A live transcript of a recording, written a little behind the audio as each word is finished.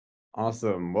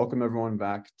Awesome. Welcome everyone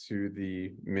back to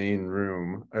the main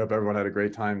room. I hope everyone had a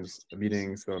great time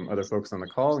meeting some other folks on the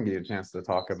call and get a chance to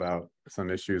talk about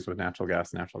some issues with natural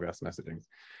gas messaging.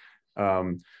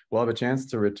 We'll have a chance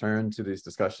to return to these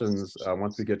discussions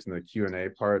once we get to the Q&A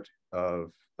part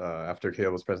of after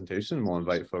Caleb's presentation. We'll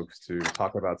invite folks to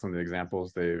talk about some of the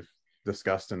examples they've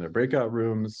discussed in their breakout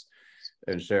rooms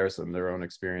and share some of their own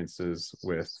experiences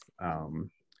with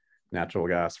natural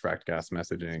gas, fracked gas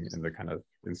messaging, and the kind of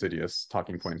insidious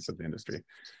talking points of the industry.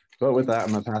 But with that,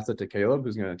 I'm going to pass it to Caleb,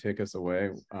 who's going to take us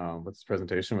away with this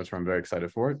presentation, which I'm very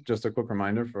excited for. Just a quick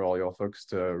reminder for all y'all folks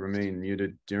to remain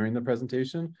muted during the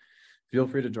presentation. Feel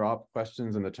free to drop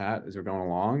questions in the chat as we're going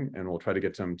along, and we'll try to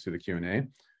get them to the Q&A.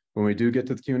 When we do get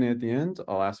to the Q&A at the end,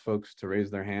 I'll ask folks to raise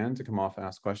their hand to come off and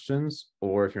ask questions,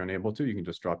 or if you're unable to, you can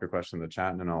just drop your question in the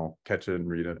chat and I'll catch it and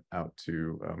read it out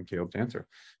to Caleb to answer.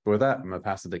 But with that, I'm going to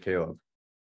pass it to Caleb.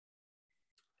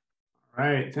 All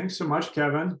right, thanks so much,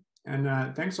 Kevin.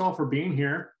 And thanks all for being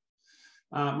here.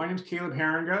 My name is Caleb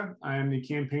Heeringa. I am the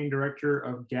campaign director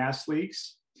of Gas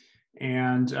Leaks.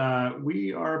 And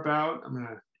we are about, I'm going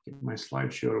to get my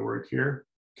slideshow to work here.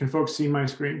 Can folks see my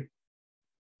screen?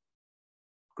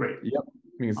 Great. Yep,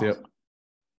 you can see it.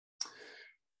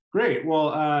 Great.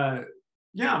 Well,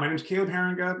 yeah, my name is Caleb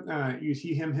Heeringa. You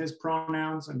see him, his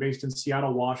pronouns. I'm based in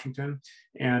Seattle, Washington,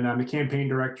 and I'm the campaign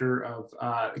director of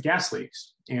Gas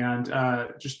Leaks. And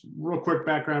just real quick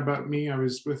background about me, I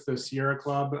was with the Sierra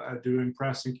Club doing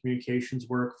press and communications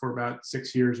work for about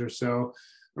 6 years or so,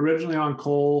 originally on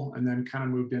coal, and then kind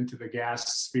of moved into the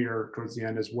gas sphere towards the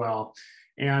end as well.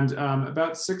 And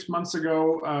about 6 months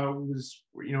ago,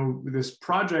 this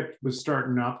project was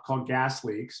starting up called Gas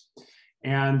Leaks.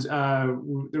 And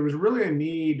there was really a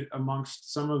need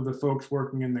amongst some of the folks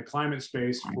working in the climate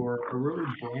space for a really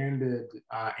branded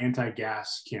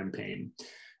anti-gas campaign.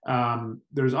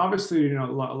 There's obviously a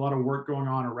lot of work going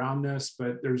on around this,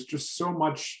 but there's just so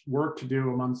much work to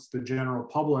do amongst the general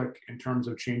public in terms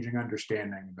of changing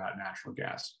understanding about natural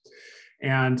gas.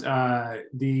 And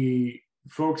the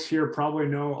folks here probably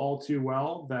know all too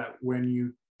well that when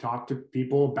you talk to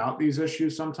people about these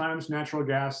issues, sometimes natural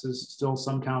gas is still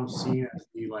sometimes seen as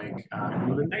the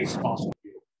the nice fossil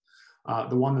fuel,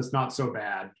 the one that's not so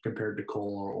bad compared to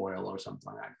coal or oil or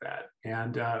something like that.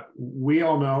 And we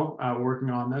all know,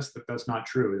 working on this, that that's not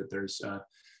true, that there's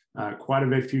quite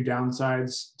a few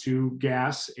downsides to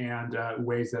gas and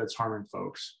ways that it's harming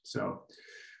folks. So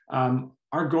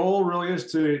our goal really is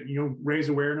to raise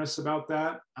awareness about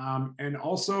that, and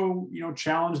also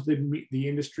challenge the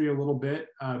industry a little bit,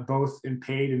 both in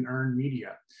paid and earned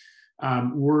media.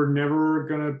 We're never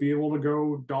going to be able to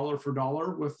go dollar for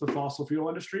dollar with the fossil fuel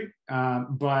industry,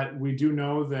 but we do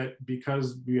know that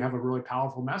because we have a really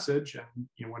powerful message,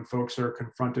 and when folks are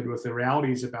confronted with the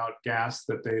realities about gas,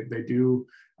 that they do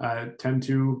tend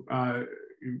to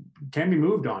can be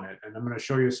moved on it. And I'm going to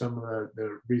show you some of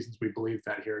the reasons we believe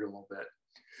that here in a little bit.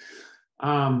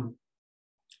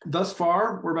 Thus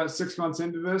far, we're about 6 months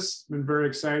into this. It's been very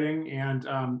exciting,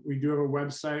 and we do have a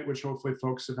website which hopefully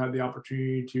folks have had the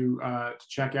opportunity to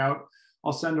check out.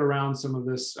 I'll send around some of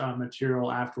this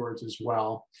material afterwards as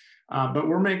well. But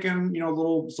we're making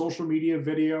little social media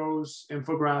videos,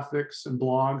 infographics, and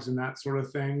blogs and that sort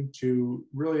of thing to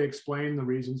really explain the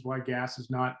reasons why gas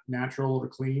is not natural or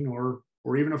clean or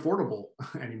even affordable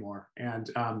anymore, and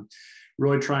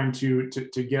really trying to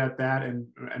get at that and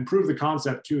prove the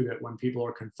concept too, that when people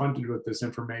are confronted with this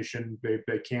information,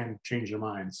 they can change their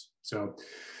minds. So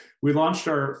we launched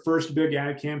our first big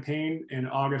ad campaign in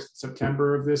August,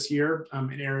 September of this year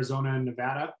in Arizona and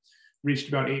Nevada, reached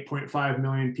about 8.5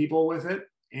 million people with it.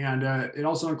 And it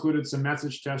also included some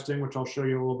message testing, which I'll show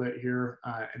you a little bit here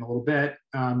in a little bit,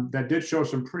 that did show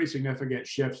some pretty significant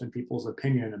shifts in people's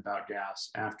opinion about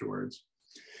gas afterwards.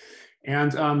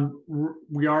 And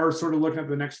we are sort of looking at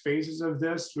the next phases of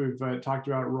this. We've talked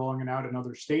about rolling it out in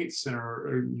other states and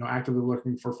are actively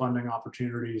looking for funding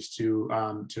opportunities to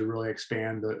really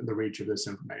expand the reach of this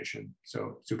information.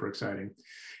 So super exciting.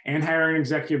 And hiring an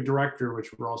executive director, which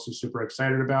we're also super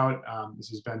excited about. This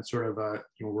has been sort of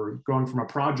we're going from a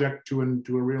project to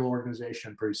a real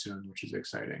organization pretty soon, which is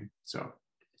exciting. So.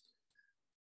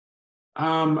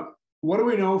 What do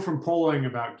we know from polling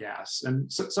about gas?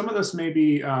 And so, some of this may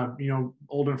be,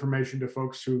 old information to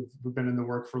folks who've been in the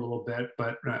work for a little bit,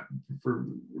 but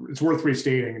it's worth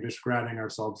restating and just grounding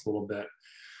ourselves a little bit.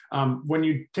 When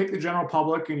you take the general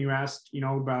public and you ask,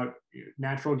 about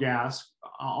natural gas,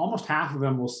 almost half of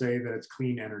them will say that it's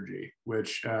clean energy,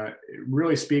 which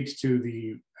really speaks to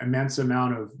the immense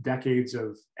amount of decades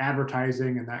of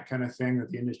advertising and that kind of thing that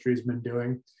the industry has been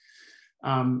doing.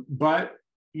 But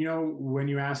when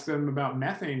you ask them about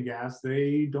methane gas,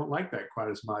 they don't like that quite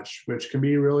as much, which can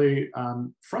be really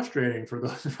frustrating for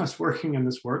those of us working in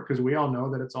this work, because we all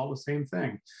know that it's all the same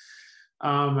thing.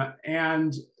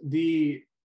 And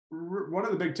one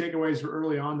of the big takeaways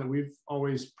early on that we've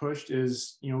always pushed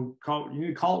is, you need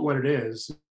to call it what it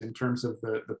is in terms of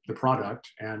the product,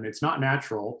 and it's not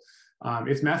natural.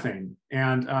 It's methane.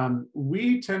 And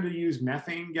we tend to use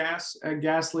methane gas at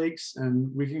gas leaks, and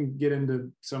we can get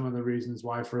into some of the reasons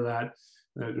why for that.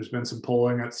 There's been some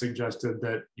polling that suggested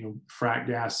that frack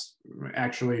gas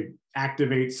actually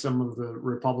activates some of the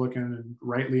Republican and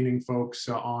right-leaning folks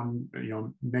on,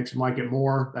 makes them like it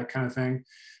more, that kind of thing.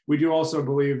 We do also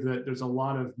believe that there's a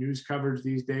lot of news coverage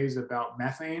these days about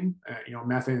methane,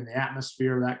 methane in the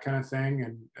atmosphere, that kind of thing.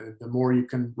 And the more you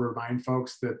can remind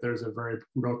folks that there's a very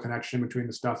real connection between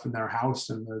the stuff in their house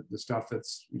and the stuff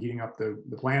that's heating up the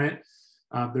planet,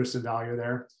 there's some value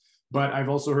there. But I've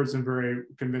also heard some very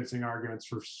convincing arguments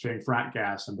for saying frack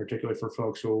gas, and particularly for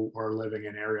folks who are living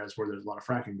in areas where there's a lot of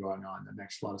fracking going on. That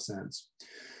makes a lot of sense.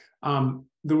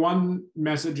 The one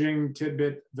messaging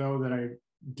tidbit, though, that I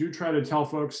do try to tell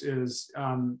folks is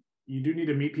you do need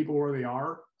to meet people where they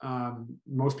are.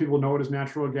 Most people know it as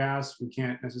natural gas. We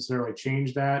can't necessarily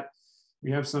change that.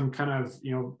 We have some kind of,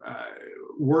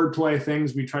 wordplay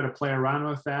things. We try to play around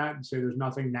with that and say there's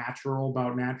nothing natural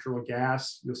about natural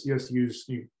gas. You'll see us use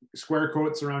square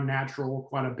quotes around natural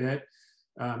quite a bit.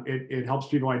 It helps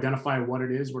people identify what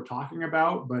it is we're talking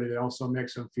about, but it also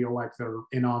makes them feel like they're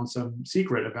in on some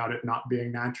secret about it not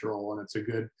being natural. And it's a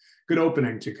good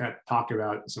opening to kind of talk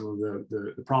about some of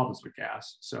the problems with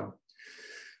gas. So,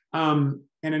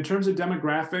 and in terms of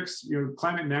demographics,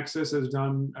 Climate Nexus has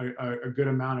done a good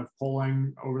amount of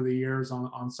polling over the years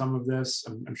on some of this.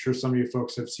 I'm sure some of you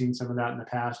folks have seen some of that in the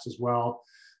past as well.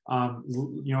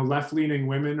 Left-leaning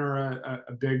women are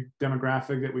a big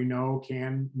demographic that we know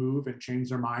can move and change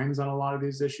their minds on a lot of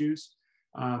these issues.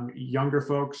 Younger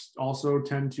folks also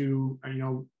tend to,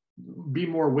 be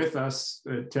more with us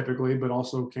typically, but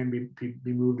also can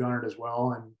be moved on it as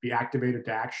well and be activated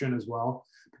to action as well,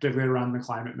 particularly around the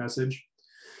climate message.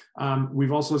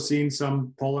 We've also seen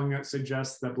some polling that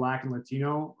suggests that Black and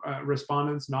Latino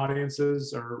respondents and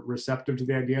audiences are receptive to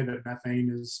the idea that methane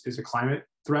is a climate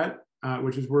threat,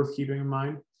 which is worth keeping in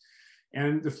mind.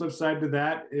 And the flip side to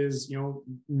that is,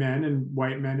 men and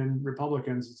white men and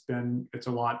Republicans, it's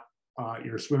a lot,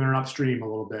 you're swimming upstream a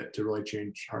little bit to really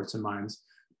change hearts and minds.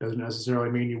 Doesn't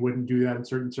necessarily mean you wouldn't do that in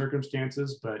certain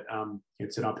circumstances, but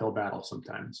it's an uphill battle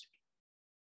sometimes.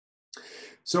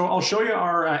 So I'll show you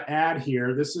our ad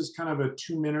here. This is kind of a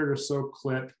 2-minute or so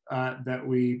clip that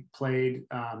we played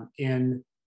in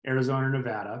Arizona,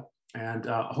 Nevada. And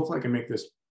hopefully I can make this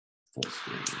full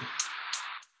screen.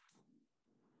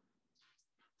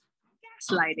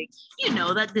 Gaslighting.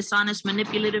 That dishonest,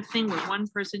 manipulative thing where one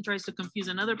person tries to confuse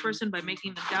another person by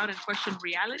making them doubt and question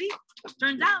reality?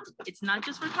 Turns out it's not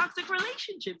just for toxic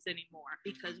relationships anymore,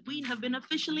 because we have been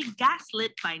officially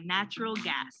gaslit by natural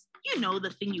gas.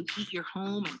 The thing you heat your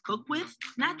home and cook with?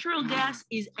 Natural gas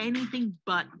is anything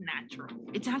but natural.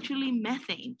 It's actually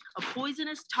methane, a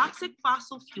poisonous, toxic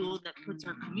fossil fuel that puts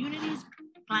our communities,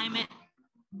 climate,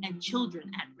 and children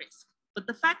at risk. But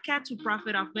the fat cats who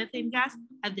profit off methane gas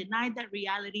have denied that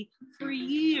reality for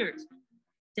years,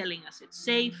 telling us it's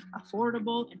safe,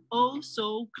 affordable, and oh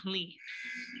so clean.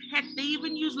 Heck, they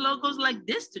even use logos like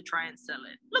this to try and sell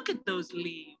it. Look at those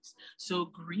leaves. So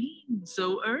green,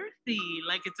 so earthy,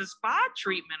 like it's a spa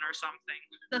treatment or something.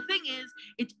 The thing is,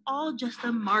 it's all just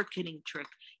a marketing trick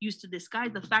used to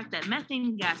disguise the fact that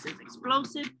methane gas is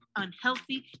explosive,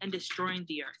 unhealthy, and destroying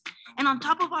the earth. And on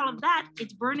top of all of that,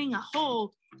 it's burning a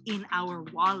hole in our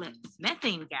wallets.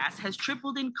 Methane gas has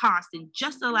tripled in cost in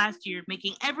just the last year,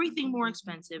 making everything more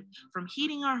expensive, from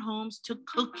heating our homes to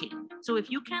cooking. So if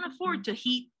you can't afford to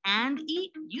heat and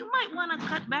eat, you might want to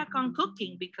cut back on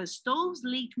cooking, because stoves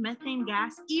leak methane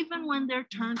gas even when they're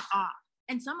turned off.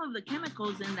 And some of the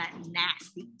chemicals in that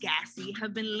nasty gassy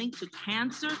have been linked to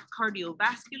cancer,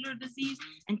 cardiovascular disease,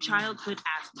 and childhood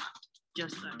asthma.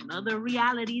 Just another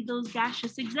reality those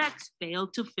gaseous execs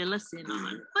failed to fill us in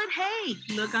on. But hey,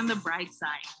 look on the bright side.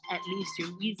 At least your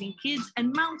wheezing kids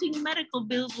and mounting medical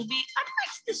bills will be a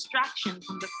nice distraction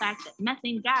from the fact that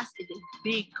methane gas is a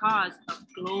big cause of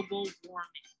global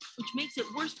warming, which makes it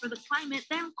worse for the climate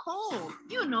than coal.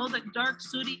 That dark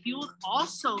sooty fuel,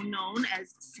 also known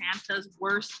as Santa's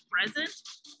worst present?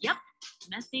 Yep,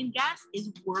 methane gas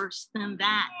is worse than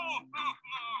that.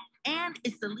 And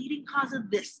it's the leading cause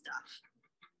of this stuff.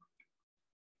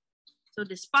 So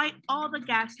despite all the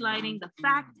gaslighting, the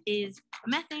fact is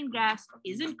methane gas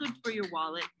isn't good for your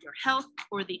wallet, your health,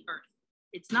 or the earth.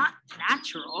 It's not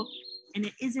natural, and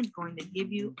it isn't going to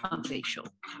give you a facial.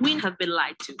 We have been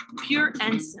lied to, pure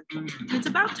and simple. And it's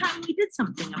about time we did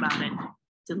something about it.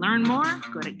 To learn more,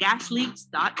 go to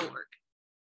gasleaks.org.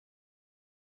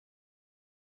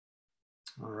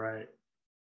 All right.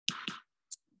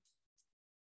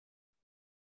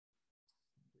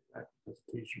 That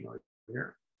presentation right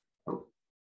here. Oh.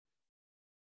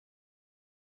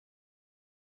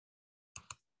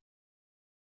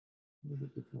 Look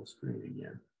at the full screen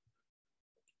again.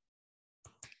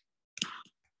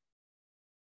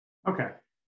 Okay.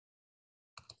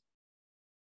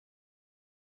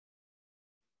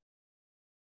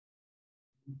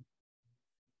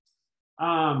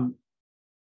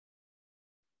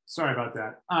 Sorry about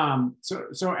that.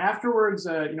 So afterwards,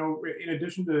 in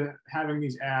addition to having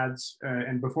these ads,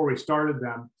 and before we started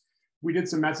them, we did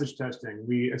some message testing.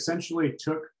 We essentially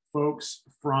took folks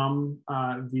from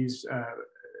these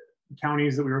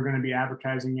counties that we were going to be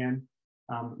advertising in,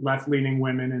 left-leaning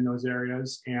women in those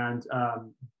areas, and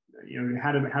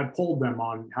had polled them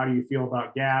on how do you feel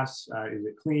about gas? Is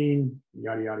it clean?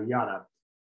 Yada yada yada.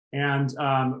 And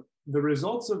the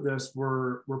results of this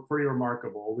were pretty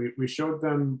remarkable. We showed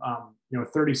them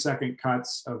 30-second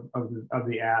cuts of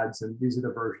the ads, and these are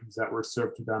the versions that were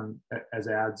served to them as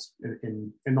ads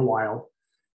in the wild,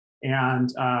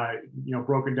 and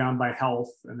broken down by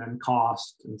health and then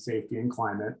cost and safety and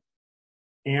climate.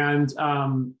 And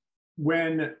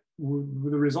when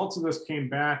the results of this came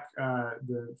back,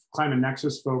 the Climate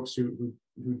Nexus folks who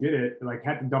did it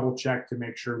had to double check to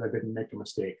make sure they didn't make a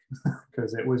mistake,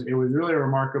 because it was really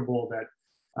remarkable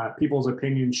that people's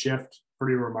opinions shift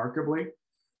pretty remarkably.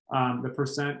 The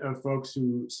percent of folks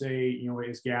who say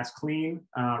is gas clean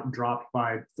dropped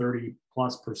by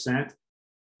 30+%.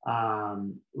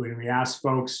 When we asked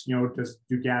folks,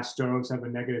 do gas stoves have a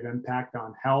negative impact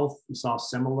on health? We saw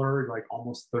similar,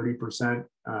 almost 30%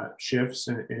 shifts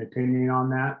in opinion on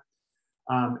that.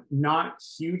 Not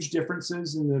huge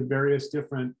differences in the various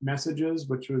different messages,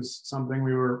 which was something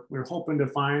we were hoping to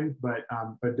find, but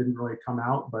didn't really come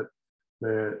out. But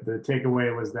the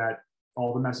takeaway was that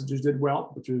all the messages did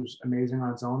well, which was amazing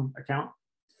on its own account.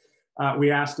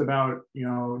 We asked about,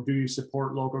 do you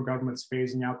support local governments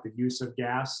phasing out the use of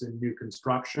gas in new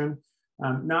construction?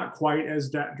 Not quite as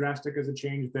drastic as a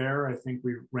change there. I think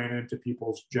we ran into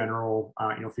people's general,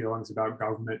 feelings about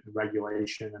government and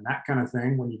regulation and that kind of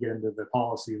thing when you get into the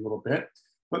policy a little bit,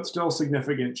 but still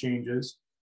significant changes.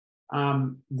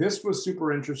 This was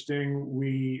super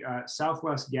interesting.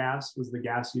 Southwest Gas was the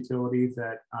gas utility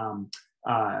that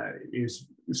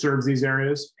serves these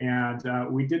areas, and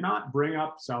we did not bring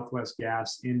up Southwest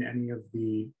Gas in any of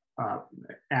the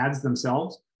ads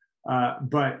themselves.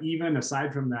 But even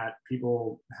aside from that,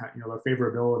 people, the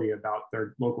favorability about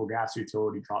their local gas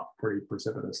utility dropped pretty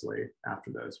precipitously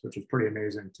after this, which is pretty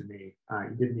amazing to me.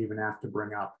 You didn't even have to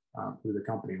bring up who the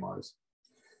company was.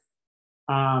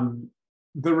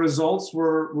 The results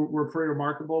were pretty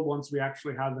remarkable once we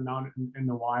actually had them out in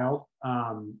the wild.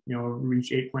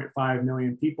 Reached 8.5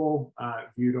 million people,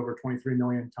 viewed over 23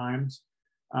 million times.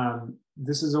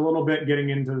 This is a little bit getting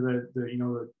into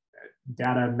the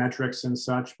data metrics and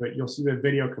such, but you'll see the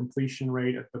video completion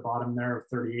rate at the bottom there of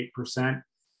 38%.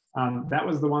 That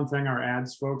was the one thing our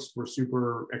ads folks were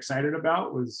super excited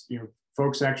about, was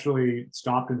folks actually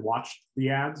stopped and watched the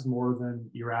ads more than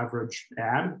your average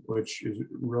ad, which is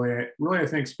really I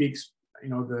think speaks,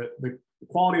 the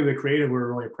quality of the creative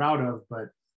we're really proud of, but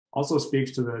also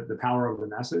speaks to the power of the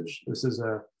message. This is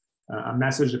a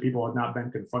message that people have not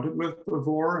been confronted with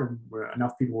before, and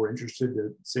enough people were interested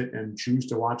to sit and choose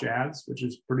to watch ads, which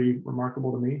is pretty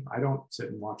remarkable to me. I don't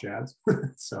sit and watch ads.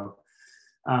 So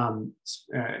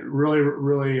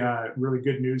really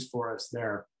good news for us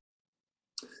there.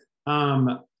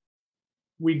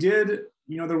 We did,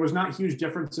 there was not huge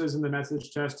differences in the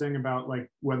message testing about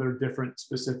whether different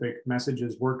specific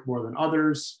messages worked more than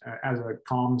others. As a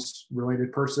comms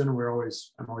related person,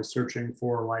 I'm always searching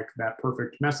for that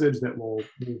perfect message that will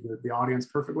move the audience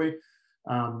perfectly.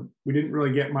 We didn't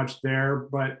really get much there,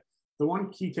 but the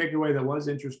one key takeaway that was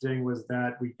interesting was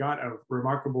that we got a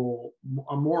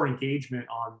more engagement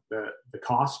on the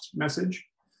cost message.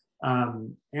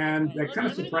 And that kind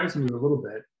of surprised me a little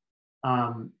bit.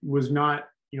 Was not,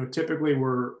 typically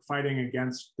we're fighting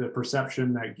against the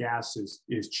perception that gas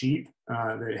is cheap.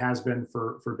 It has been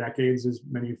for decades, as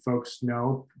many folks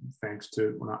know,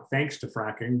 not thanks to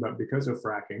fracking, but because of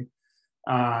fracking.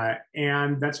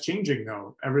 And that's changing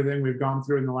though. Everything we've gone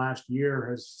through in the last year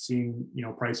has seen,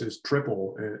 prices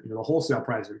triple. The wholesale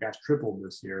price of gas tripled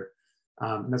this year.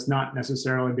 That's not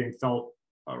necessarily being felt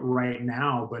right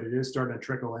now, but it is starting to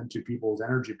trickle into people's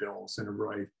energy bills in a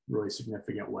really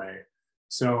significant way.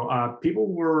 So people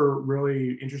were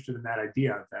really interested in that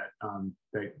idea that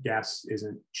that gas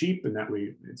isn't cheap and that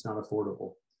it's not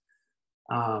affordable.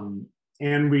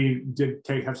 And we did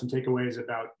have some takeaways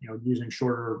about using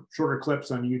shorter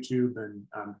clips on YouTube and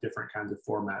different kinds of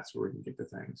formats where we can get to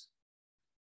things.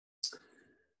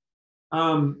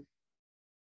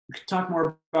 We could talk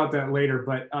more about that later,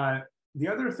 but the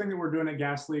other thing that we're doing at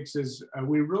Gas Leaks is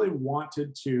we really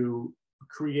wanted to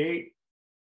create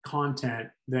content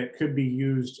that could be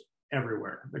used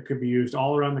everywhere, that could be used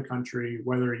all around the country,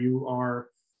 whether you are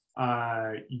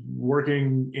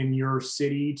working in your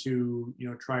city to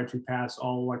try to pass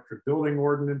all electric building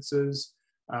ordinances,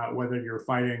 whether you're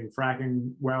fighting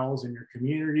fracking wells in your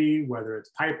community, whether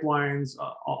it's pipelines,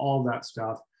 all that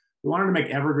stuff. We wanted to make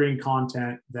evergreen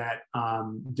content that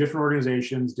different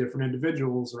organizations, different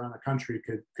individuals around the country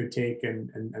could take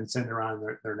and send around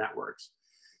their networks.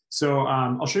 So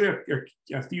I'll show you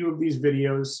a few of these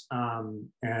videos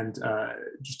and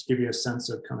just to give you a sense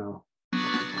of kind of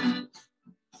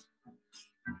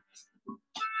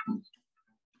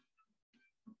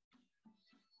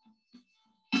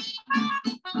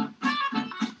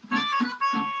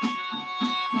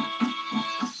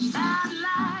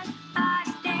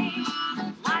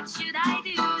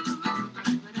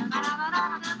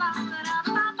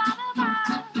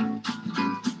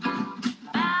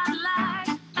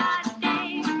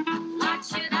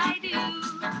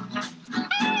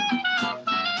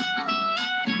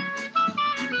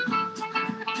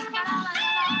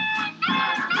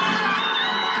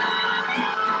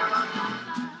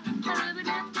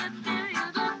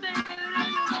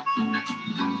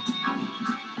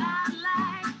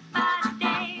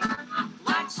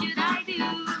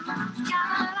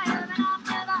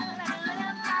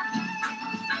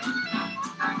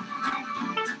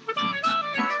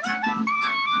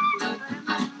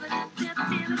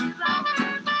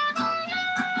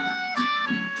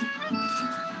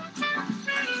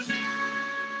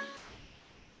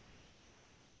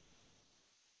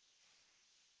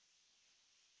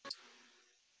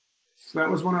So that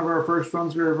was one of our first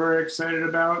ones we were very excited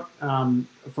about.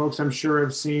 Folks, I'm sure,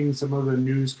 have seen some of the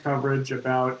news coverage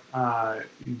about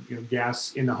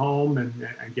gas in the home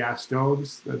and gas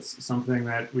stoves. That's something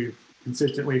that we've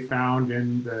consistently found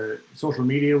in the social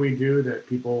media we do that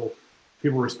people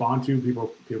respond to,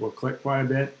 people click quite a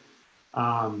bit.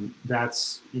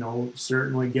 That's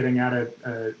certainly getting at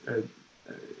a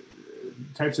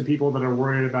types of people that are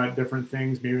worried about different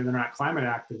things. Maybe they're not climate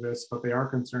activists, but they are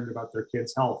concerned about their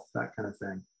kids' health, that kind of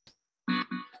thing.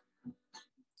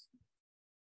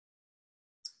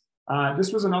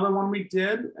 This was another one we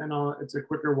did, and it's a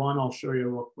quicker one. I'll show you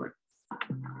real quick.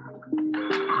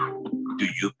 Do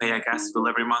you pay a gas bill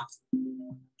every month?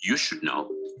 You should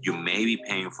know you may be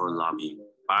paying for lobbying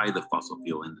by the fossil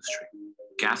fuel industry.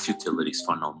 Gas utilities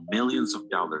funnel millions of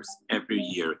dollars every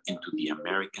year into the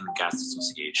American Gas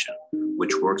Association,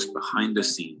 which works behind the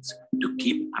scenes to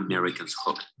keep Americans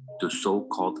hooked to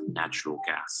so-called natural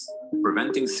gas,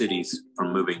 preventing cities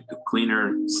from moving to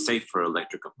cleaner, safer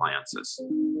electric appliances.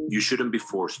 You shouldn't be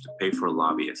forced to pay for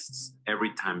lobbyists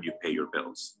every time you pay your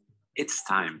bills. It's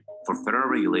time for federal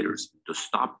regulators to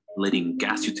stop letting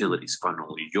gas utilities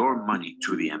funnel your money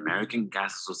to the American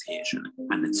Gas Association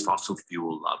and its fossil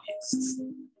fuel lobbyists.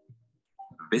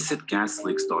 Visit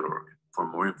gasleaks.org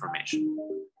for more information.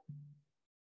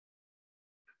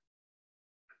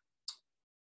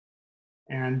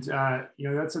 And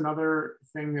that's another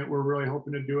thing that we're really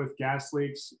hoping to do with Gas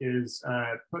Leaks is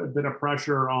put a bit of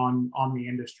pressure on the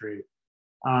industry.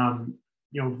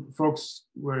 Folks,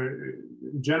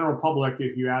 general public,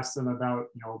 if you ask them about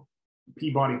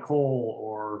Peabody Coal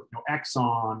or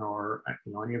Exxon or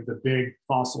any of the big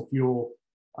fossil fuel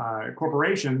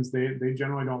corporations, they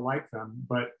generally don't like them.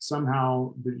 But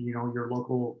somehow your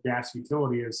local gas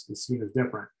utility is seen as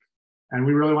different. And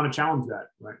we really want to challenge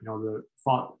that, right?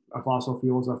 A fossil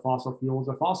fuel is a fossil fuel is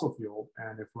a fossil fuel.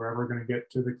 And if we're ever going to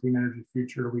get to the clean energy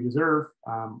future we deserve,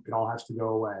 it all has to go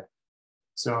away.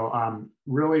 So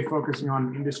really focusing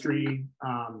on industry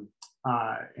and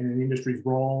the industry's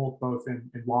role, both in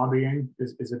lobbying,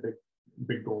 is a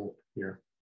big goal here.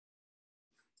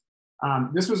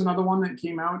 This was another one that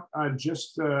came out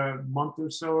just a month or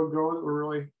so ago that we're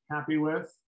really happy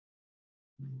with.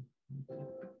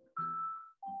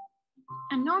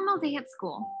 A normal day at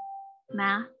school,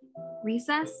 math,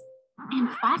 recess, and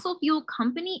fossil fuel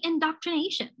company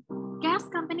indoctrination. Gas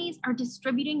companies are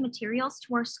distributing materials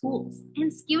to our schools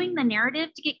and skewing the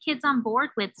narrative to get kids on board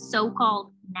with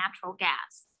so-called natural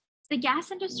gas. The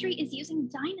gas industry is using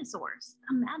dinosaurs,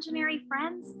 imaginary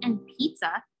friends, and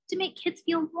pizza to make kids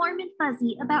feel warm and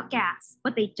fuzzy about gas.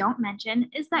 What they don't mention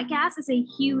is that gas is a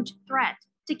huge threat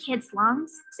to kids'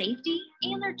 lungs, safety,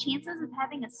 and their chances of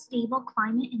having a stable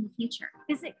climate in the future.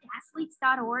 Visit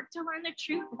gasleaks.org to learn the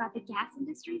truth about the gas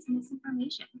industry's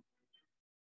misinformation.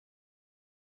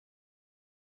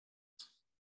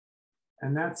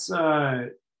 And that's,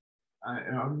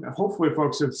 hopefully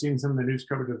folks have seen some of the news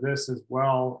coverage of this as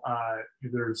well.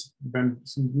 There's been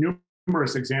some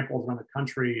numerous examples around the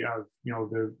country of,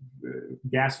 the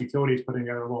gas utilities putting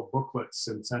together little booklets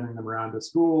and sending them around to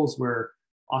schools where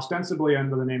ostensibly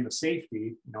under the name of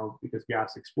safety, because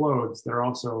gas explodes, they're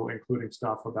also including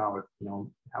stuff about,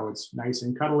 how it's nice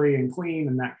and cuddly and clean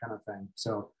and that kind of thing.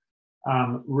 So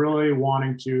really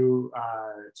wanting to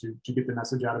get the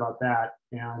message out about that.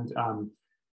 And,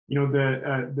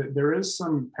 there is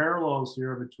some parallels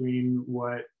here between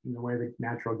the way the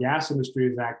natural gas industry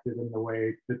has acted and the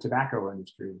way the tobacco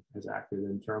industry has acted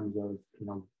in terms of,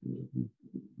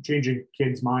 changing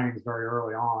kids' minds very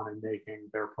early on and making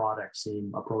their products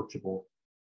seem approachable.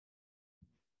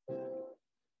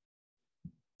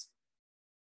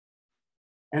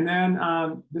 And then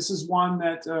this is one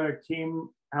that came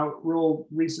out real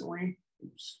recently.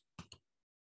 Oops.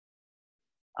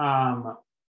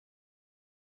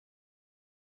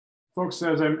 Folks,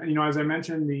 as I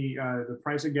mentioned, the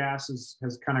price of gas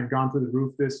has kind of gone through the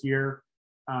roof this year.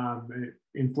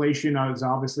 Inflation is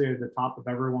obviously at the top of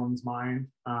everyone's mind,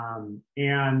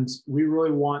 and we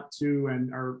really want to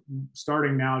and are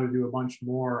starting now to do a bunch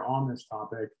more on this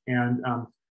topic, and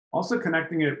also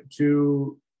connecting it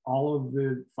to all of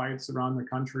the fights around the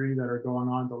country that are going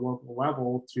on at the local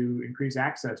level to increase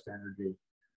access to energy.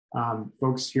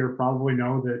 Folks here probably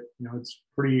know that it's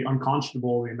pretty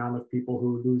unconscionable the amount of people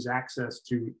who lose access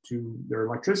to their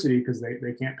electricity because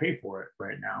they can't pay for it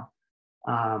right now.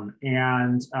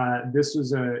 This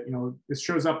was this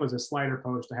shows up as a slider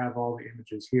post to have all the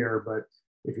images here, but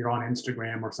if you're on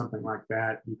Instagram or something like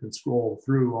that, you can scroll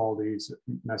through all these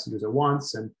messages at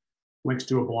once, and links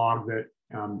to a blog that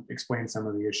explains some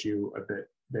of the issue a bit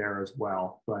there as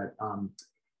well. But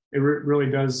it really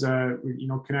does,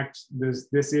 connect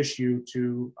this issue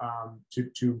to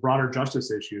broader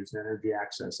justice issues and energy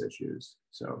access issues.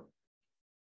 So,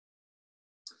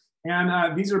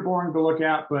 and these are boring to look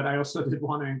at, but I also did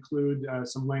want to include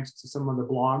some links to some of the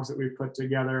blogs that we've put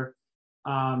together,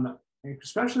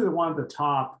 especially the one at the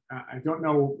top. I don't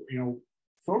know,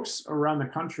 folks around the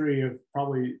country have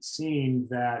probably seen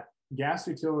that gas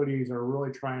utilities are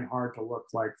really trying hard to look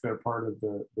like they're part of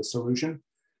the solution.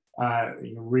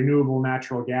 Renewable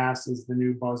natural gas is the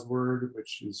new buzzword,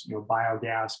 which is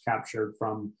biogas captured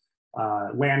from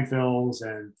landfills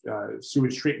and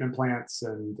sewage treatment plants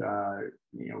and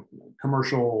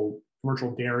commercial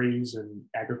dairies and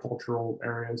agricultural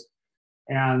areas,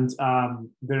 and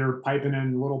they're piping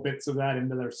in little bits of that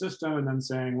into their system and then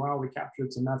saying, well, we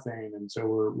captured some methane and so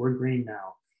we're green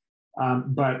now.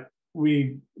 But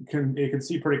you can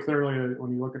see pretty clearly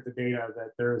when you look at the data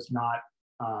that there's not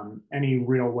any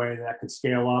real way that could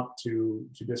scale up to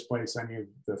displace any of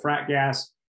the frack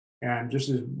gas, and just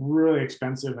is really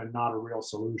expensive and not a real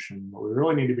solution. What we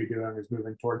really need to be doing is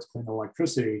moving towards clean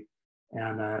electricity,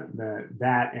 and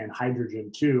that and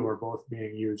hydrogen too are both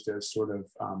being used as sort of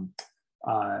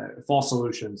false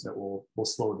solutions that will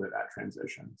slow that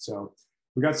transition. So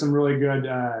we got some really good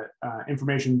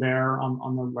information there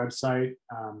on the website.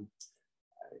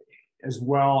 As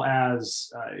well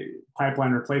as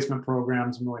pipeline replacement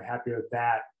programs. I'm really happy with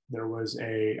that. There was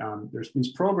there's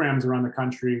these programs around the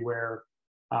country where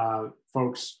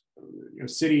folks,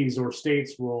 cities or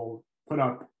states will put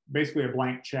up basically a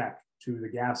blank check to the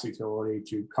gas utility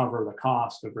to cover the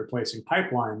cost of replacing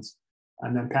pipelines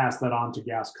and then pass that on to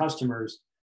gas customers.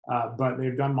 But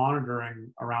they've done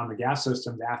monitoring around the gas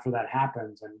systems after that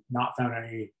happens and not found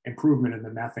any improvement in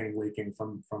the methane leaking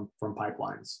from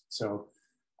pipelines. So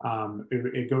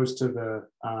it goes to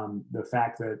the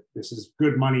fact that this is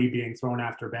good money being thrown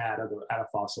after bad at a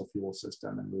fossil fuel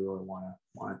system, and we really want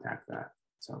to attack that.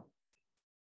 So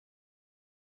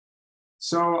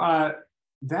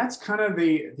that's kind of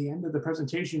the end of the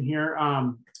presentation here.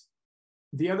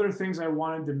 The other things I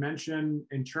wanted to mention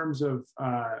in terms of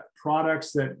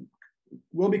products that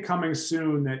will be coming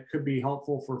soon that could be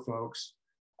helpful for folks.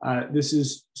 This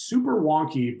is super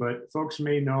wonky, but folks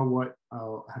may know what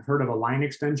have heard of a line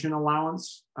extension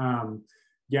allowance.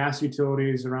 Gas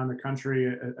utilities around the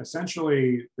country,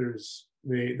 essentially,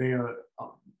 they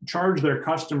charge their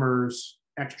customers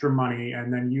extra money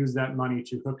and then use that money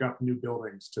to hook up new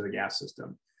buildings to the gas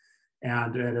system.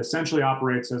 And it essentially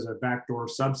operates as a backdoor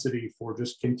subsidy for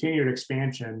just continued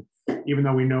expansion, even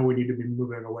though we know we need to be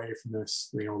moving away from this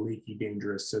leaky,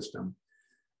 dangerous system.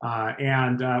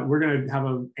 We're going to have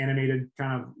an animated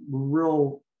kind of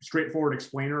real straightforward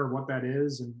explainer of what that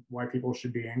is and why people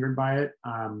should be angered by it.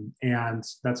 And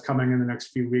that's coming in the next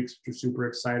few weeks, which we're super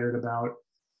excited about.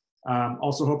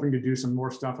 Also hoping to do some more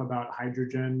stuff about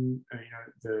hydrogen.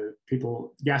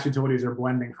 Gas utilities are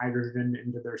blending hydrogen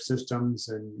into their systems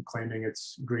and claiming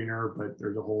it's greener, but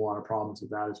there's a whole lot of problems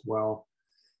with that as well.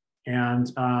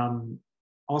 And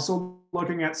also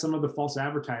looking at some of the false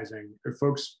advertising.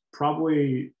 Folks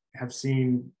probably have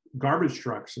seen garbage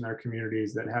trucks in their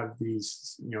communities that have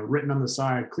these, written on the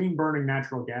side, clean burning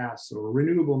natural gas or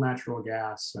renewable natural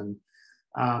gas. And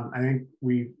I think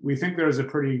we think there's a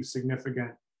pretty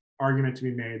significant argument to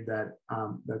be made that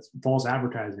that's false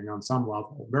advertising on some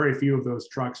level. Very few of those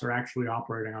trucks are actually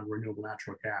operating on renewable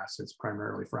natural gas. It's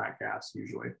primarily frack gas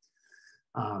usually.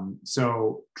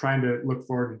 So trying to look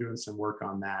forward to doing some work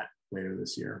on that later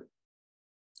this year.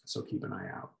 So keep an eye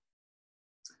out.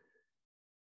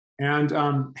 And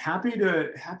happy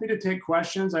to take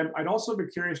questions. I'd also be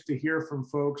curious to hear from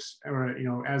folks,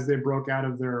 as they broke out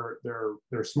of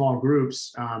their small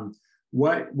groups,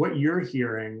 what you're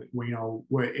hearing,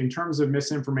 in terms of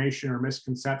misinformation or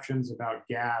misconceptions about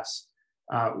gas.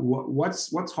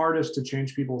 What's hardest to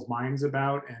change people's minds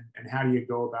about, and how do you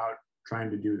go about trying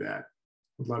to do that?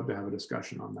 Would love to have a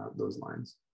discussion on those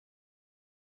lines.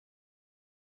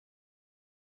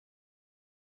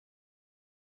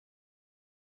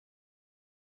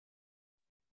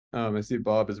 I see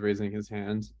Bob is raising his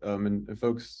hand. And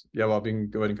folks, Bob, you can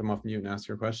go ahead and come off mute and ask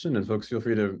your question. And folks, feel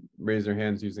free to raise your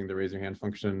hands using the raise your hand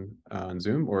function on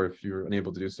Zoom, or if you're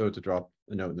unable to do so, to drop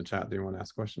a note in the chat that you want to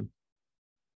ask a question.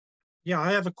 Yeah,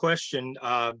 I have a question.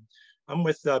 I'm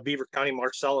with Beaver County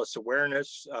Marcellus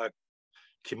Awareness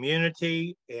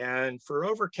Community, and for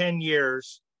over 10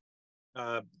 years,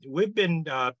 we've been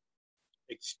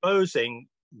exposing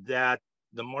that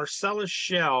the Marcellus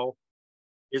Shale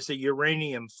is a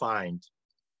uranium find.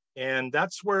 And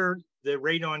that's where the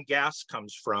radon gas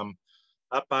comes from,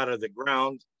 up out of the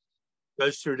ground,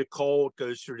 goes through the coal,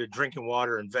 goes through the drinking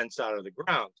water, and vents out of the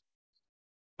ground.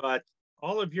 But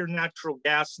all of your natural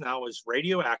gas now is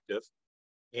radioactive.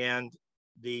 And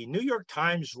the New York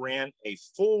Times ran a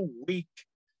full week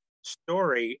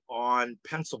story on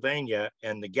Pennsylvania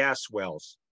and the gas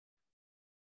wells.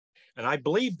 And I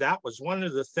believe that was one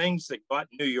of the things that got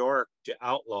New York to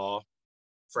outlaw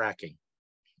fracking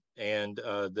and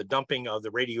the dumping of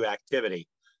the radioactivity.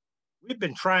 We've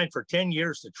been trying for 10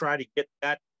 years to try to get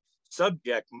that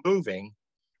subject moving,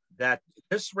 that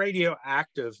this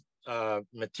radioactive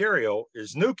material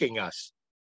is nuking us.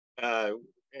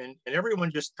 And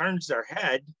everyone just turns their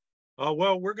head. Oh,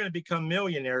 well, we're going to become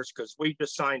millionaires because we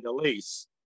just signed a lease.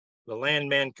 The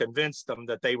landman convinced them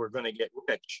that they were going to get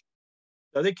rich.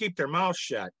 So they keep their mouths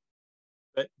shut.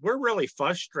 But we're really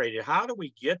frustrated. How do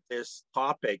we get this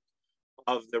topic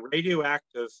of the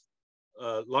radioactive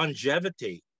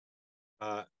longevity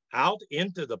out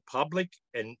into the public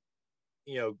and,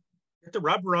 get the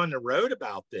rubber on the road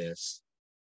about this?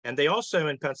 And they also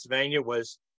in Pennsylvania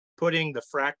was putting the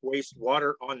frack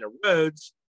wastewater on the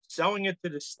roads, selling it to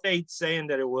the state, saying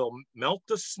that it will melt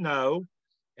the snow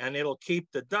and it'll keep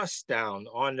the dust down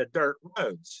on the dirt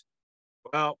roads.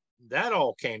 Well, that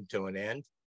all came to an end.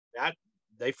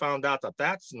 They found out that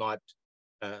that's not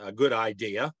a good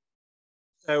idea.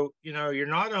 So, you're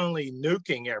not only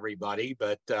nuking everybody,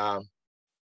 but how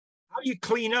do you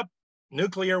clean up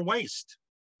nuclear waste?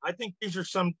 I think these are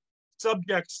some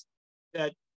subjects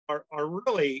that are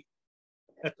really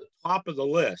at the top of the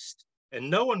list,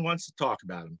 and no one wants to talk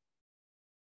about them.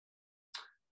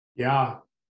 Yeah.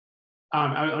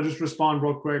 I'll just respond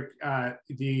real quick.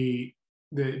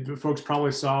 The folks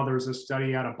probably saw there was a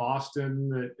study out of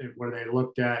Boston where they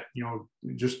looked at,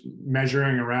 just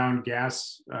measuring around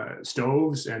gas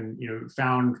stoves and,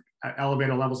 found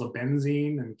elevated levels of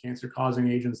benzene and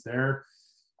cancer-causing agents there.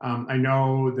 I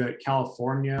know that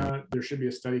California, there should be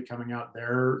a study coming out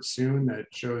there soon that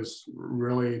shows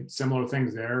really similar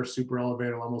things there, super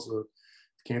elevated levels of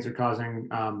cancer-causing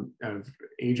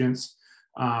agents.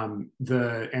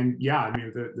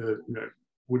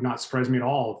 Would not surprise me at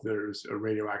all if there's a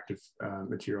radioactive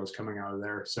materials coming out of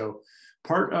there. So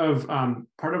part of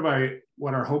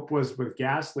what our hope was with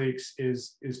gas leaks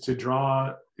is to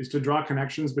draw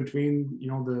connections between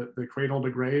the cradle to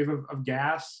grave of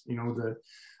gas.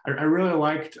 I really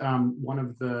liked one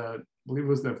of the, I believe it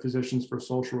was the Physicians for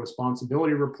Social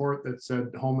Responsibility report that said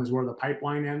home is where the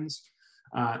pipeline ends.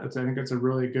 I think it's a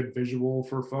really good visual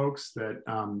for folks that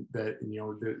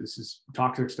this is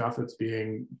toxic stuff that's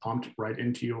being pumped right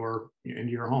into your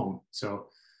home. So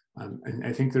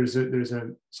I think there's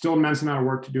a still immense amount of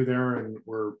work to do there, and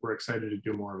we're excited to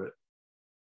do more of it.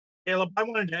 Caleb, I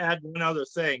wanted to add one other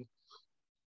thing.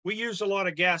 We use a lot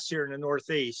of gas here in the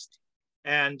Northeast.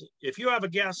 And if you have a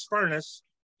gas furnace,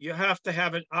 you have to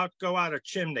have it go out a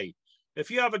chimney. If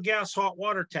you have a gas hot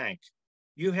water tank,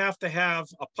 you have to have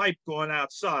a pipe going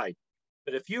outside.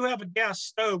 But if you have a gas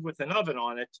stove with an oven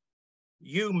on it,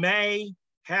 you may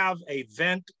have a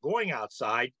vent going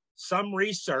outside, some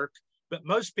recirc, but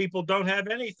most people don't have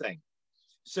anything.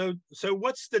 So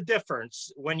what's the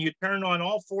difference when you turn on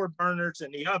all 4 burners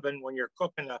in the oven when you're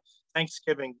cooking a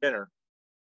Thanksgiving dinner?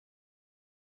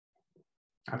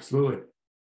 Absolutely.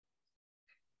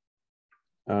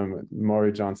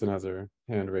 Maury Johnson has her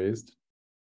hand raised.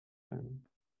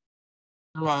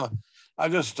 I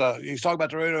just, he's talking about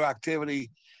the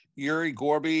radioactivity. Yuri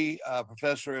Gorby,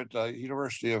 professor at the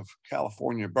University of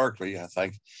California, Berkeley, I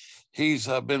think. He's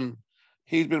been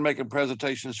making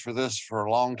presentations for this for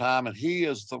a long time, and he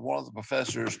is one of the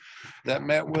professors that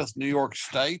met with New York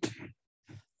State,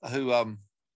 who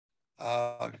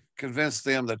convinced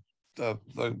them that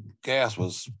the gas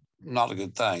was not a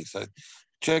good thing. So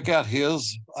check out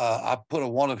his. I put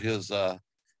one of his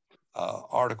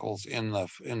articles in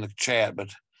the chat, but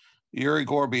Yuri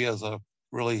Gorby is a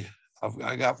really.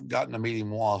 I gotten to meet him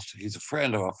once. He's a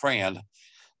friend of a friend.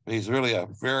 But he's really a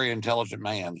very intelligent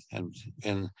man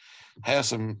and has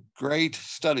some great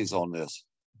studies on this.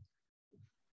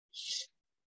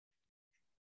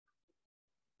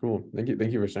 Cool. Thank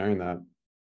you for sharing that.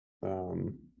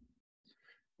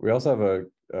 We also have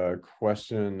a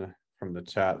question from the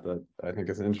chat that I think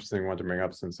is an interesting one to bring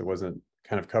up, since it wasn't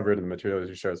kind of covered in the materials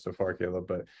you shared so far, Caleb,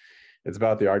 but it's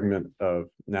about the argument of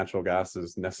natural gas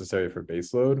is necessary for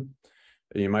baseload.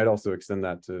 You might also extend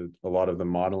that to a lot of the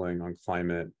modeling on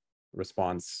climate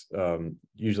response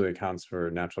usually accounts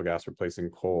for natural gas replacing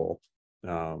coal.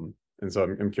 And so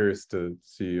I'm curious to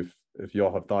see if you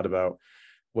all have thought about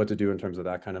what to do in terms of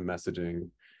that kind of messaging.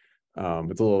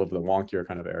 It's a little bit of the wonkier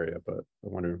kind of area, but I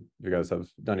wonder if you guys have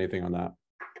done anything on that.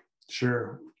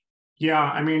 Sure. Yeah,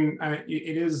 I mean,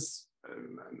 it is,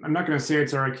 I'm not going to say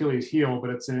it's our Achilles heel,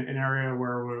 but it's an area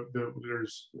where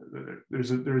there's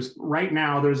right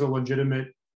now, there's a legitimate,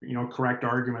 correct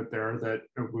argument there that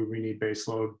we need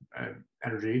baseload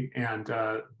energy, and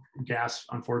gas,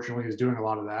 unfortunately, is doing a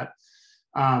lot of that.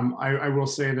 I will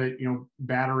say that,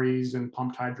 batteries and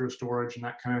pumped hydro storage and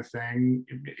that kind of thing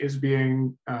is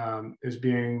being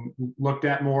looked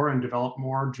at more and developed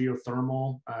more.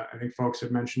 Geothermal, I think folks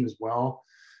have mentioned as well.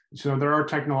 So there are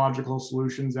technological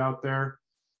solutions out there.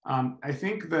 I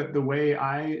think that the way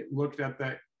I looked at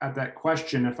that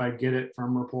question, if I get it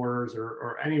from reporters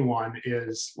or anyone,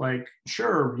 is like,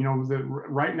 sure,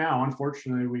 right now,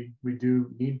 unfortunately, we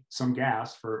do need some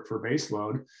gas for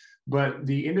baseload, but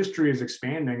the industry is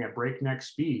expanding at breakneck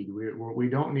speed. We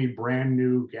don't need brand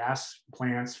new gas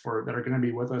plants that are going to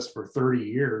be with us for 30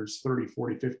 years, 30,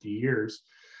 40, 50 years.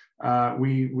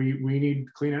 We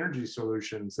need clean energy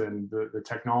solutions, and the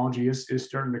technology is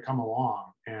starting to come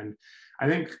along. And I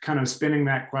think kind of spinning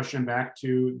that question back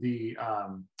to the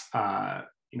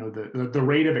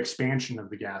rate of expansion of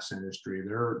the gas industry,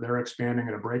 they're expanding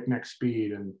at a breakneck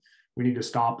speed, and we need to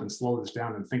stop and slow this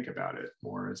down and think about it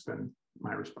more, has been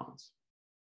my response.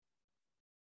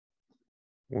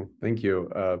 Well, thank you.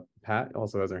 Pat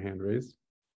also has her hand raised.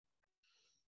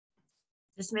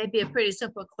 This may be a pretty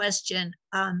simple question.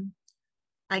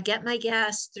 I get my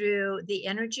gas through the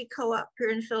energy co-op here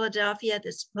in Philadelphia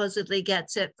that supposedly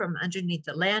gets it from underneath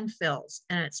the landfills,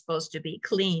 and it's supposed to be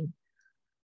clean.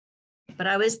 But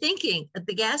I was thinking that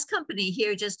the gas company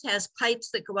here just has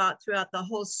pipes that go out throughout the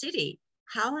whole city.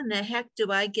 How in the heck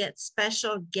do I get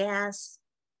special gas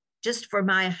just for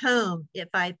my home if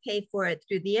I pay for it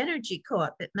through the energy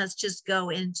co-op? It must just go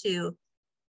into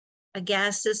a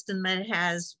gas system that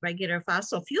has regular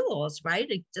fossil fuels, right?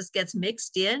 It just gets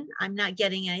mixed in. I'm not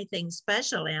getting anything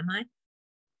special, am I?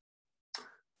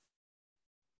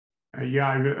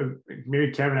 Yeah,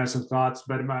 maybe Kevin has some thoughts,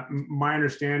 but my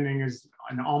understanding is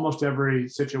in almost every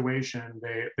situation,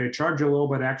 they charge you a little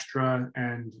bit extra,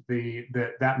 and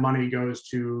that money goes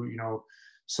to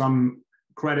some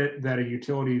credit that a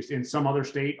utility in some other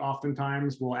state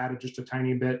oftentimes will add just a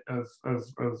tiny bit of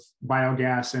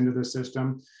biogas into the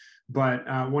system. But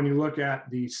when you look at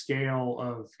the scale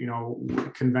of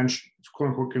quote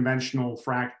unquote conventional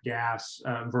fracked gas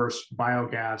versus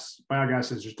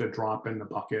biogas is just a drop in the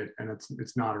bucket, and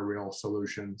it's not a real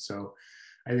solution. So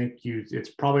I think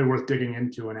it's probably worth digging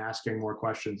into and asking more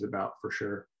questions about, for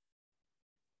sure.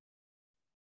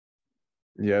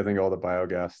 Yeah, I think all the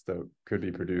biogas that could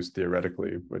be produced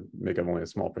theoretically would make up only a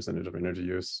small percentage of energy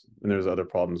use. And there's other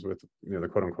problems with the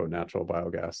quote unquote natural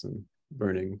biogas and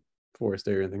burning forest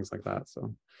area and things like that.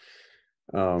 So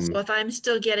So if I'm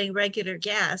still getting regular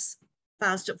gas,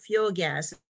 fossil fuel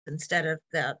gas instead of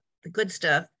the good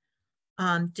stuff,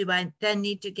 do I then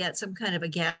need to get some kind of a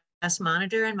gas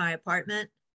monitor in my apartment?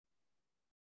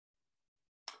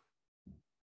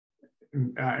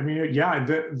 I mean, yeah,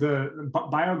 the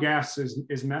biogas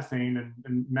is methane,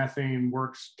 and methane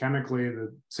works chemically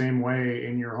the same way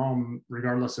in your home,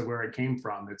 regardless of where it came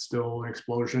from. It's still an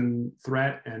explosion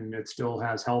threat, and it still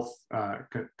has health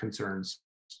concerns.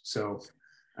 So,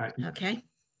 okay,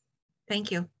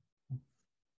 thank you.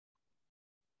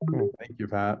 Cool. Thank you,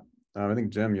 Pat. I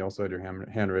think Jim, you also had your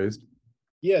hand raised.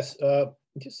 Yes,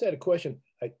 just had a question.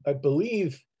 I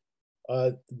believe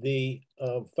the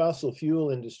fossil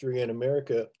fuel industry in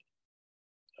America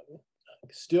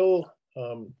still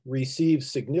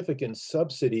receives significant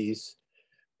subsidies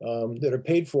that are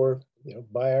paid for,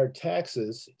 by our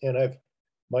taxes. And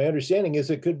my understanding is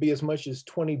it could be as much as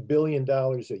 $20 billion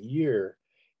a year.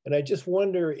 And I just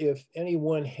wonder if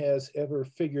anyone has ever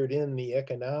figured in the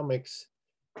economics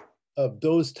of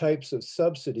those types of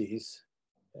subsidies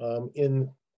in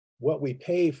what we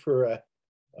pay for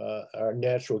our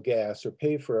natural gas or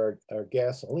pay for our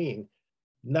gasoline,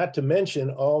 not to mention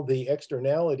all the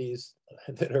externalities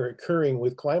that are occurring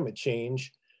with climate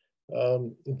change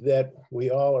that we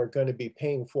all are going to be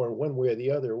paying for one way or the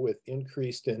other with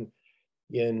increased in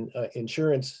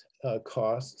insurance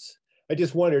costs. I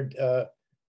just wondered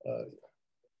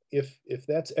if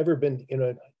that's ever been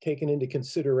taken into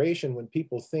consideration when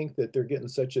people think that they're getting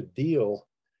such a deal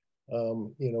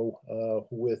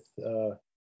with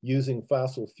using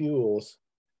fossil fuels.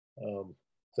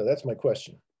 So that's my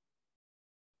question.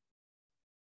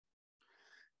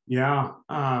 Yeah,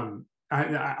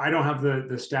 I don't have the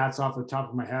stats off the top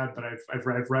of my head, but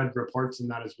I've read reports in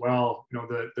that as well.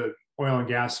 The oil and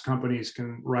gas companies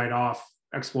can write off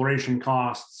exploration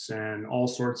costs and all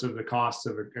sorts of the costs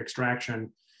of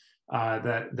extraction.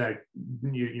 That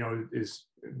is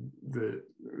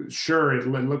sure, it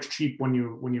looks cheap when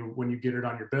you get it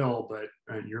on your bill, but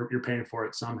you're paying for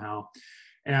it somehow.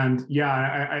 And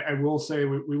yeah, I will say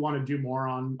we want to do more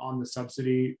on the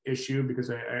subsidy issue, because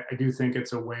I do think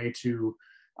it's a way to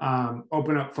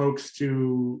open up folks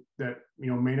to that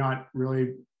may not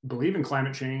really believe in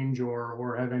climate change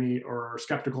or have any, or are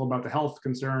skeptical about the health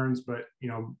concerns, but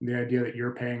the idea that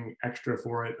you're paying extra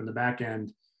for it in the back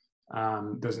end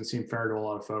doesn't seem fair to a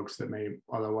lot of folks that may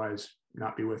otherwise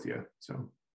not be with you.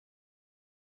 So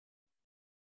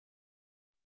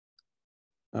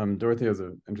Dorothy has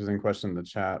an interesting question in the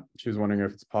chat. She was wondering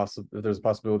if it's possible, if there's a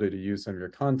possibility to use some of your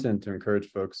content to encourage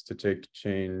folks to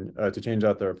change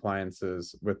out their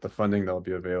appliances with the funding that will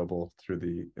be available through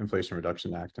the Inflation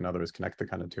Reduction Act. In other words, connect the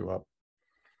kind of two up.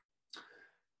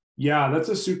 Yeah,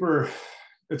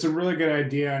 it's a really good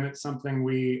idea, and it's something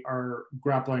we are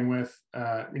grappling with.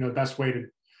 The best way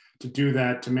to do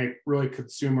that, to make really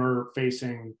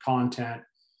consumer-facing content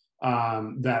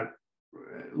that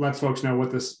lets folks know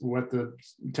what the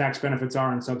tax benefits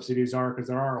are and subsidies are, because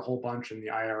there are a whole bunch in the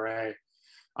IRA.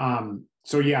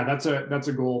 So yeah, that's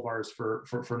a goal of ours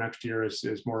for next year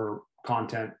is more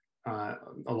content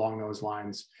along those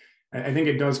lines. I think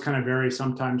it does kind of vary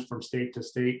sometimes from state to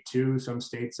state too. Some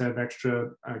states have extra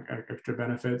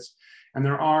benefits, and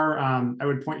there are. I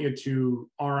would point you to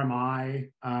RMI,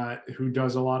 who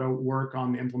does a lot of work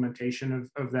on the implementation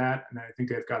of that, and I think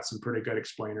they've got some pretty good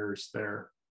explainers there.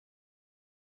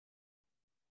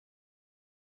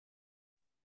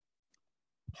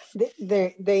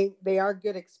 They are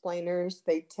good explainers.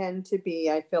 They tend to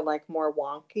be, I feel like, more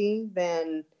wonky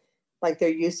than, like, they're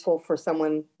useful for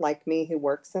someone like me who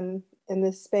works in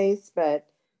this space. But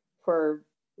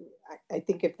I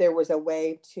think if there was a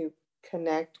way to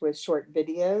connect with short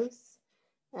videos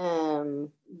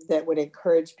that would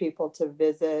encourage people to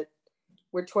visit,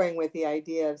 we're toying with the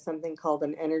idea of something called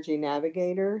an energy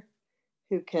navigator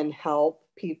who can help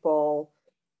people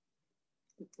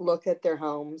look at their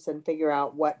homes and figure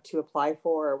out what to apply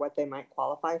for or what they might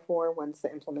qualify for once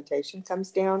the implementation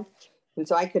comes down. And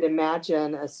so I could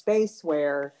imagine a space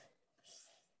where,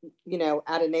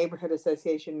 at a neighborhood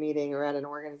association meeting or at an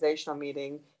organizational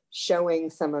meeting, showing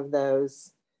some of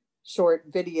those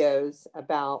short videos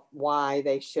about why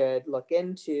they should look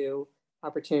into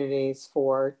opportunities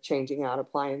for changing out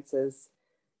appliances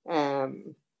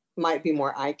might be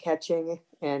more eye-catching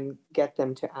and get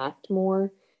them to act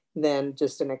more than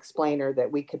just an explainer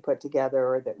that we could put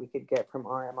together or that we could get from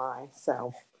RMI.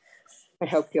 So I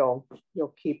hope you'll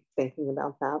keep thinking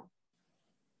about that.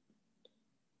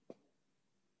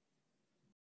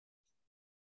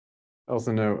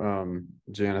 Also know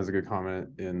Jan has a good comment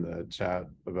in the chat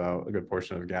about a good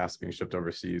portion of gas being shipped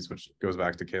overseas, which goes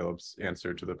back to Caleb's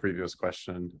answer to the previous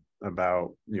question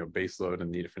about baseload and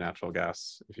need for natural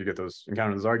gas. If you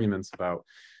encounter those arguments about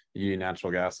you need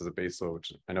natural gas as a baseload,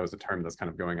 which I know is a term that's kind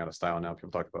of going out of style now.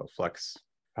 People talk about flex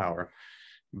power,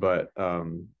 but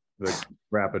the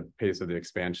rapid pace of the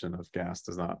expansion of gas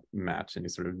does not match any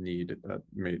sort of need that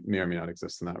may or may not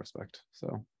exist in that respect.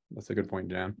 So that's a good point,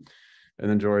 Jan. And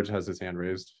then George has his hand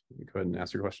raised. You go ahead and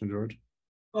ask your question, George.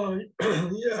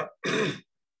 Yeah.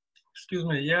 Excuse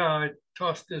me. Yeah, I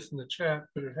tossed this in the chat,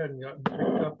 but it hadn't gotten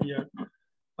picked up yet.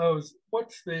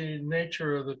 What's the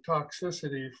nature of the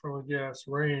toxicity from a gas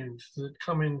range? Is it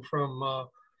coming from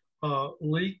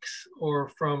leaks or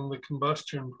from the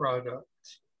combustion products?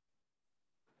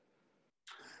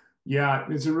 Yeah,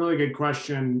 it's a really good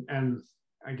question. And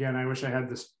again, I wish I had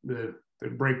the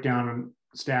breakdown and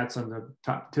stats on the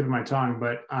tip of my tongue,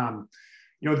 but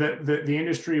the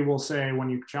industry will say when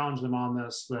you challenge them on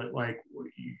this that like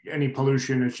any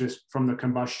pollution is just from the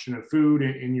combustion of food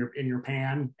in your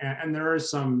pan, and there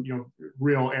is some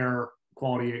real air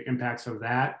quality impacts of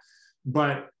that,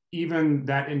 but even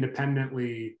that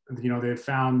independently, they've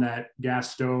found that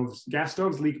gas stoves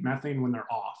leak methane when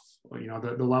they're off.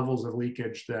 The levels of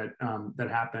leakage that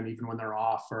happen even when they're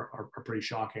off are pretty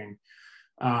shocking.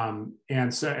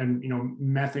 Methane,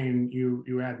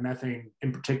 you add methane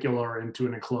in particular into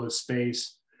an enclosed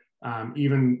space,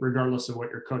 even regardless of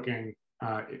what you're cooking,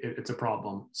 it's a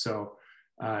problem. So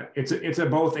it's a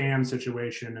both and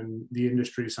situation, and the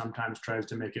industry sometimes tries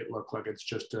to make it look like it's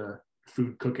just a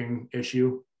food cooking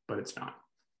issue, but it's not.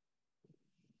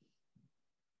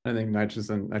 I think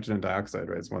nitrogen dioxide,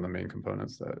 right, is one of the main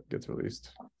components that gets released.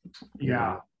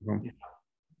 Yeah. It's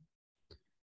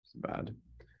bad.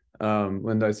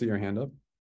 Linda, I see your hand up.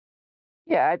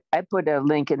 Yeah, I put a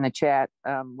link in the chat.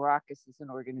 ROCUS is an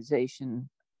organization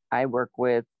I work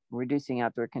with, reducing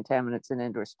outdoor contaminants in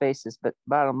indoor spaces. But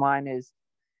bottom line is,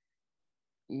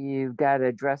 you've got to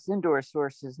address indoor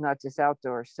sources, not just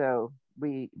outdoor. So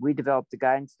we developed a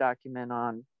guidance document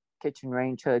on kitchen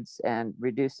range hoods and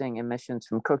reducing emissions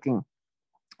from cooking.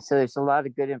 So there's a lot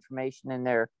of good information in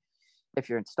there. If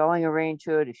you're installing a range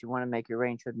hood, if you want to make your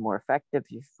range hood more effective,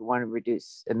 if you want to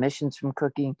reduce emissions from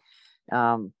cooking.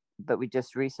 But we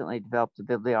just recently developed a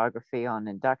bibliography on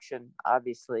induction.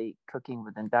 Obviously, cooking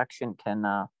with induction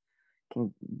and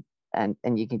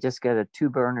you can just get a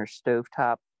 2-burner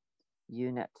stovetop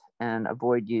unit and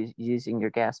avoid using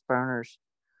your gas burners,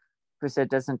 because it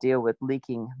doesn't deal with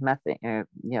leaking methane,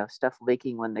 stuff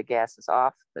leaking when the gas is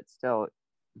off, but still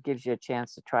gives you a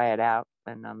chance to try it out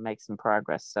and make some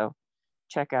progress. So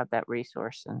check out that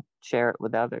resource and share it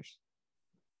with others.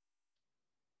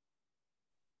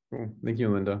 Cool. Thank you,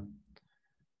 Linda.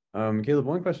 Caleb,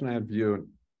 one question I have for you,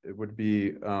 it would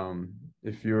be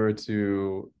if you were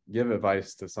to give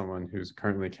advice to someone who's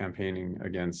currently campaigning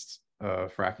against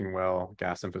fracking well,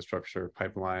 gas infrastructure,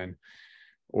 pipeline,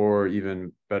 or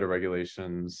even better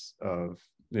regulations of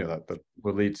that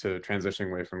would lead to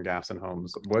transitioning away from gas in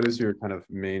homes. What is your kind of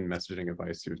main messaging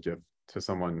advice you would give to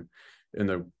someone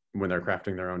when they're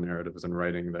crafting their own narratives and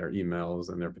writing their emails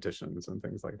and their petitions and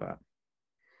things like that?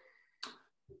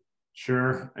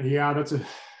 Sure. Yeah, it's a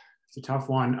tough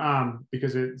one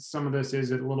because some of this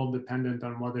is a little dependent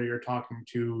on whether you're talking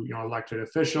to elected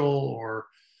official or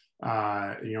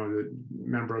the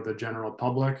member of the general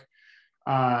public.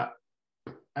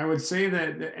 I would say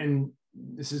that, and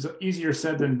this is easier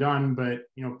said than done, but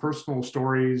personal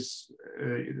stories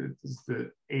is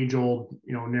the age-old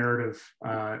narrative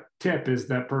tip, is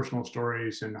that personal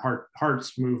stories and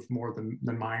hearts move more than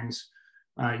minds.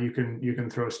 You can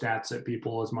throw stats at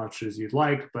people as much as you'd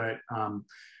like, but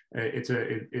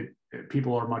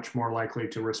people are much more likely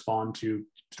to respond to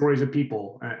stories of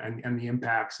people and the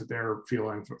impacts that they're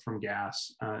feeling from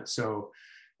gas. So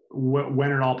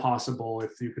when at all possible,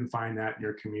 if you can find that in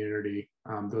your community,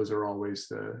 those are always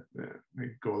they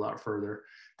go a lot further.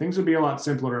 Things would be a lot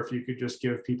simpler if you could just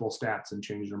give people stats and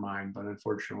change their mind, but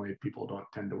unfortunately people don't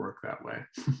tend to work that way.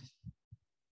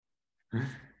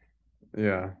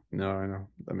 Yeah, no, I know,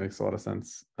 that makes a lot of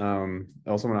sense. I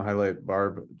also want to highlight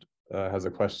Barb has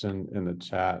a question in the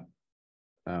chat.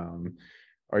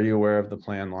 Are you aware of the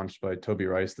plan launched by Toby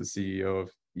Rice, the CEO of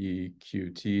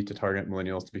EQT, to target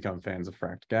millennials to become fans of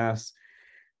fracked gas?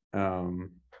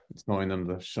 It's calling them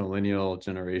the Shillennial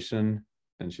generation,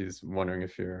 and she's wondering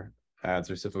if your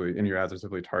ads are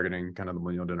simply targeting kind of the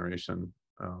millennial generation,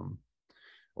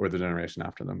 or the generation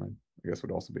after them. I guess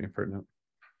would also be pertinent.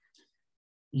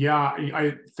 Yeah,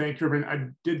 I thank you, Ruben. I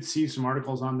did see some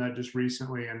articles on that just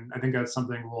recently, and I think that's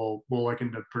something we'll look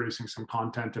into producing some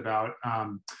content about.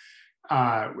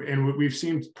 And we've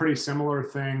seen pretty similar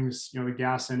things, you know, the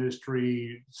gas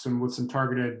industry, with some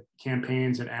targeted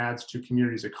campaigns and ads to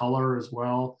communities of color as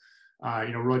well.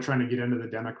 You know, really trying to get into the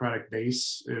Democratic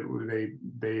base.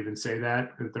 They even say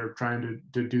that they're trying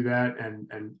to do that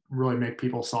and really make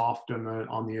people soft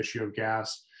on the issue of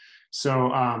gas.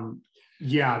 So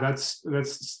yeah, that's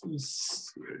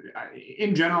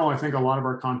in general. I think a lot of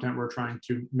our content we're trying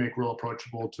to make real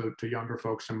approachable to younger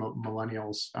folks and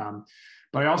millennials.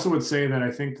 But I also would say that I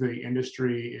think the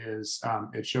industry is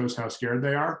it shows how scared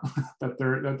they are that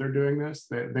they're doing this.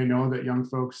 They know that young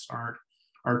folks are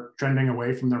trending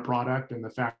away from their product, and the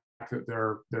fact that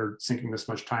they're sinking this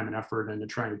much time and effort into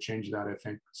trying to change that, I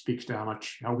think, speaks to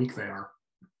how weak they are.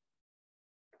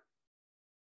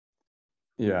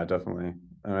 Yeah, definitely.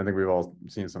 And I think we've all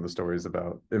seen some of the stories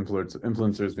about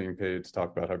influencers being paid to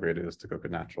talk about how great it is to cook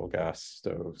with natural gas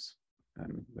stoves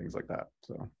and things like that.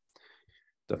 So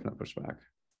definite pushback.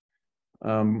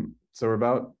 So we're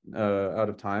about out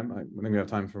of time. I think we have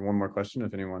time for one more question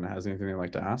if anyone has anything they'd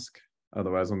like to ask.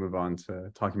 Otherwise, we'll move on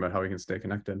to talking about how we can stay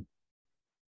connected.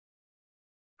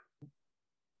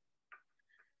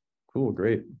 Cool,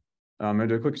 great. I'm gonna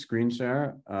do a quick screen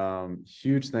share.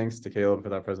 Huge thanks to Caleb for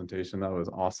that presentation. That was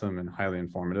awesome and highly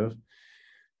informative.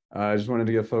 I just wanted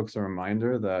to give folks a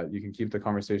reminder that you can keep the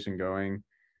conversation going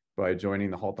by joining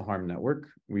the Halt the Harm Network.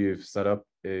 We've set up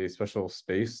a special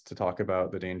space to talk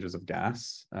about the dangers of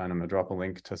gas, and I'm gonna drop a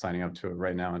link to signing up to it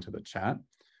right now into the chat.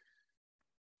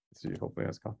 So hopefully it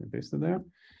has copy and pasted there.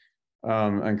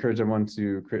 I encourage everyone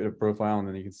to create a profile, and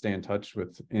then you can stay in touch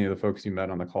with any of the folks you met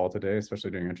on the call today, especially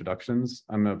during introductions.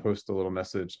 I'm going to post a little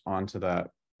message onto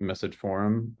that message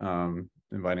forum,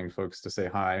 inviting folks to say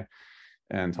hi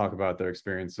and talk about their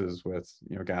experiences with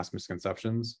gas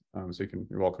misconceptions. So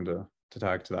you're welcome to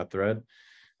tag to that thread.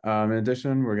 In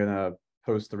addition, we're going to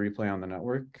post the replay on the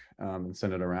network and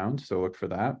send it around. So look for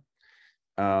that.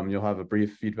 You'll have a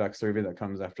brief feedback survey that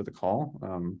comes after the call.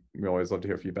 We always love to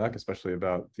hear feedback, especially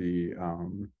about the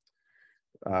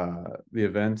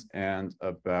event and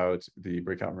about the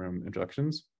breakout room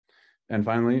introductions. And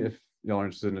finally, if y'all are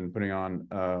interested in putting on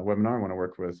a webinar, want to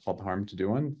work with Halt the Harm to do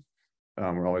one,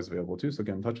 we're always available too, so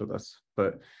get in touch with us.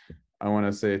 But I want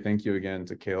to say thank you again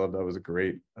to Caleb. That was a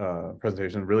great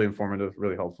presentation, really informative,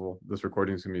 really helpful. This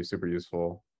recording is going to be super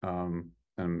useful. I'm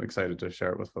excited to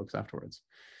share it with folks afterwards.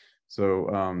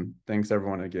 So thanks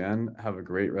everyone again. Have a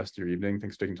great rest of your evening.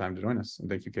 Thanks for taking time to join us. And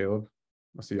thank you, Caleb.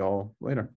 I'll see y'all later.